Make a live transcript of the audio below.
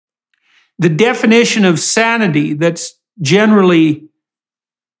the definition of sanity that's generally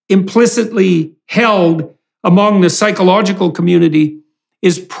implicitly held among the psychological community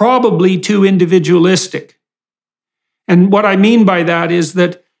is probably too individualistic. And what I mean by that is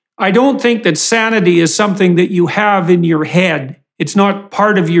that I don't think that sanity is something that you have in your head. It's not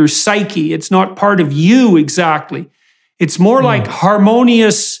part of your psyche. It's not part of you exactly. It's more like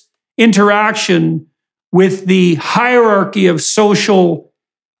harmonious interaction with the hierarchy of social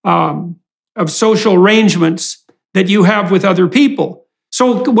arrangements that you have with other people.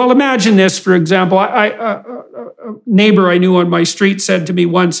 So, well, imagine this, for example. A neighbor I knew on my street said to me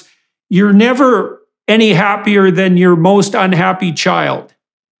once, "You're never any happier than your most unhappy child."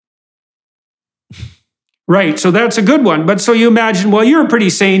 Right, so that's a good one. But so you imagine, well, you're a pretty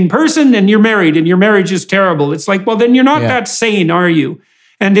sane person and you're married and your marriage is terrible. It's like, well, then you're not that sane, are you?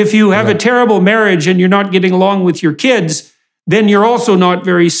 And if you have a terrible marriage and you're not getting along with your kids, then you're also not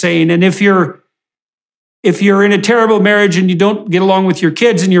very sane. And if you're in a terrible marriage and you don't get along with your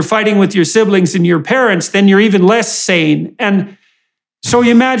kids and you're fighting with your siblings and your parents, then you're even less sane. And so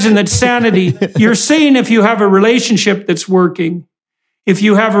you imagine that sanity, you're sane if you have a relationship that's working. If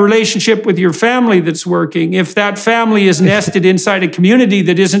you have a relationship with your family that's working, if that family is nested inside a community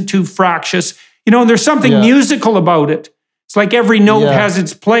that isn't too fractious, there's something musical about it. It's like every note has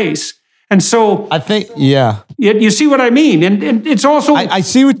its place. And so I think, you see what I mean? And it's also... I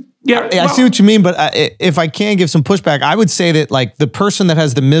see what... Yeah, I see what you mean, but if I can give some pushback, I would say that like the person that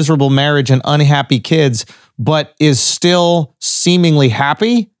has the miserable marriage and unhappy kids, but is still seemingly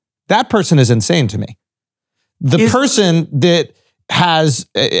happy, that person is insane to me. The person that has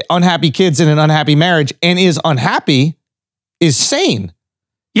unhappy kids in an unhappy marriage and is unhappy is sane.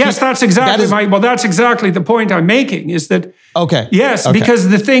 Yes, that's exactly that's exactly the point I'm making is that, because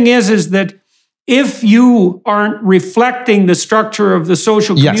the thing is that if you aren't reflecting the structure of the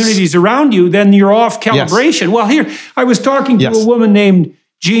social communities around you, then you're off calibration. Well, here, I was talking to a woman named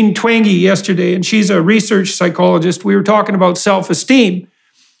Jean Twenge yesterday, and she's a research psychologist. We were talking about self-esteem.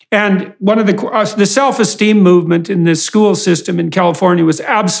 And one of the self-esteem movement in the school system in California was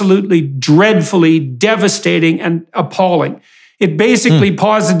absolutely dreadfully devastating and appalling. It basically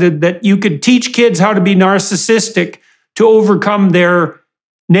posited that you could teach kids how to be narcissistic to overcome their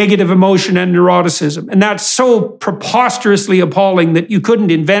negative emotion and neuroticism. And that's so preposterously appalling that you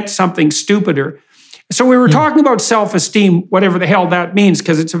couldn't invent something stupider. So we were talking about self-esteem, whatever the hell that means,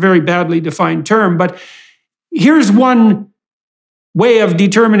 because it's a very badly defined term. But here's one way of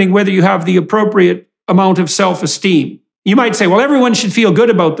determining whether you have the appropriate amount of self-esteem. You might say, well, everyone should feel good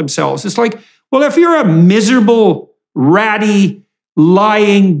about themselves. It's like, well, if you're a miserable, ratty,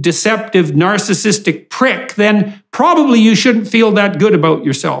 lying, deceptive, narcissistic prick, then probably you shouldn't feel that good about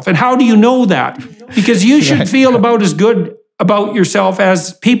yourself. And how do you know that? Because you should feel about as good about yourself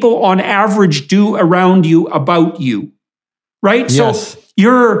as people on average do around you about you, right? Yes.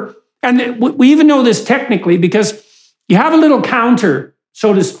 So and we even know this technically because you have a little counter,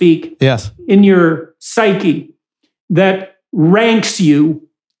 so to speak, in your psyche that ranks you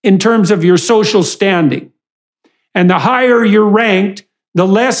in terms of your social standing. And the higher you're ranked, the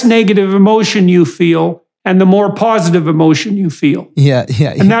less negative emotion you feel and the more positive emotion you feel.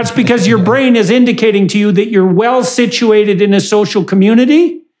 And that's because your brain is indicating to you that you're well situated in a social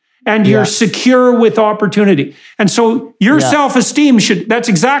community and you're secure with opportunity. And so your self-esteem that's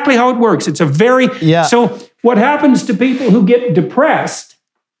exactly how it works. It's a very... So what happens to people who get depressed,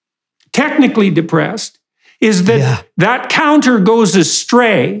 technically depressed, is that that counter goes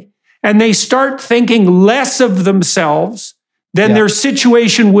astray and they start thinking less of themselves than their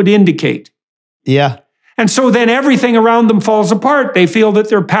situation would indicate. And so then everything around them falls apart. They feel that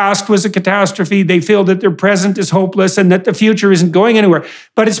their past was a catastrophe. They feel that their present is hopeless and that the future isn't going anywhere.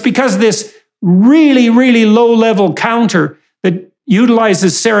 But it's because this really, really low-level counter that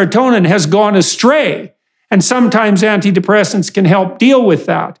utilizes serotonin has gone astray. And sometimes antidepressants can help deal with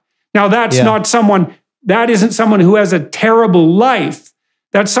that. Now, that isn't someone who has a terrible life.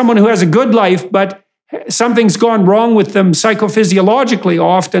 That's someone who has a good life, but something's gone wrong with them psychophysiologically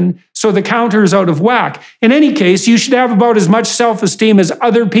often, so the counter is out of whack. In any case, you should have about as much self-esteem as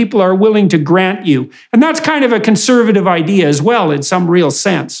other people are willing to grant you. And that's kind of a conservative idea as well, in some real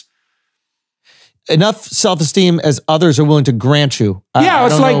sense. Enough self-esteem as others are willing to grant you.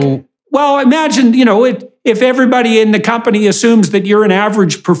 It's like, well, imagine, if everybody in the company assumes that you're an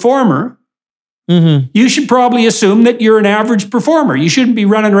average performer, you should probably assume that you're an average performer. You shouldn't be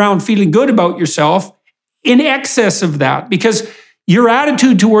running around feeling good about yourself in excess of that, because your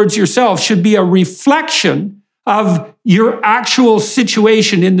attitude towards yourself should be a reflection of your actual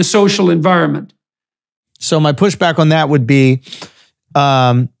situation in the social environment. So my pushback on that would be,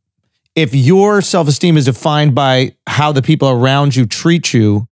 if your self-esteem is defined by how the people around you treat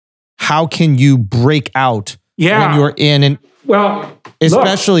you, how can you break out when you're in an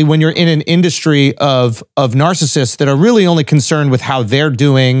especially when you're in an industry of narcissists that are really only concerned with how they're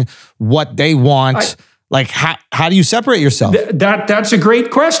doing, what they want. Like how do you separate yourself? That's a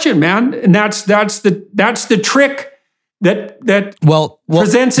great question, man. And that's the trick that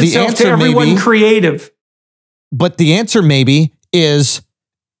presents itself to everyone creative. But the answer maybe is,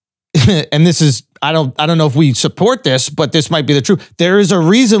 and this is, I don't know if we support this, but this might be the truth. There is a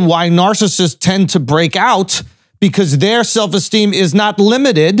reason why narcissists tend to break out, because their self-esteem is not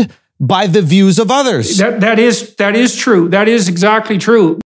limited by the views of others. That is true. That is exactly true.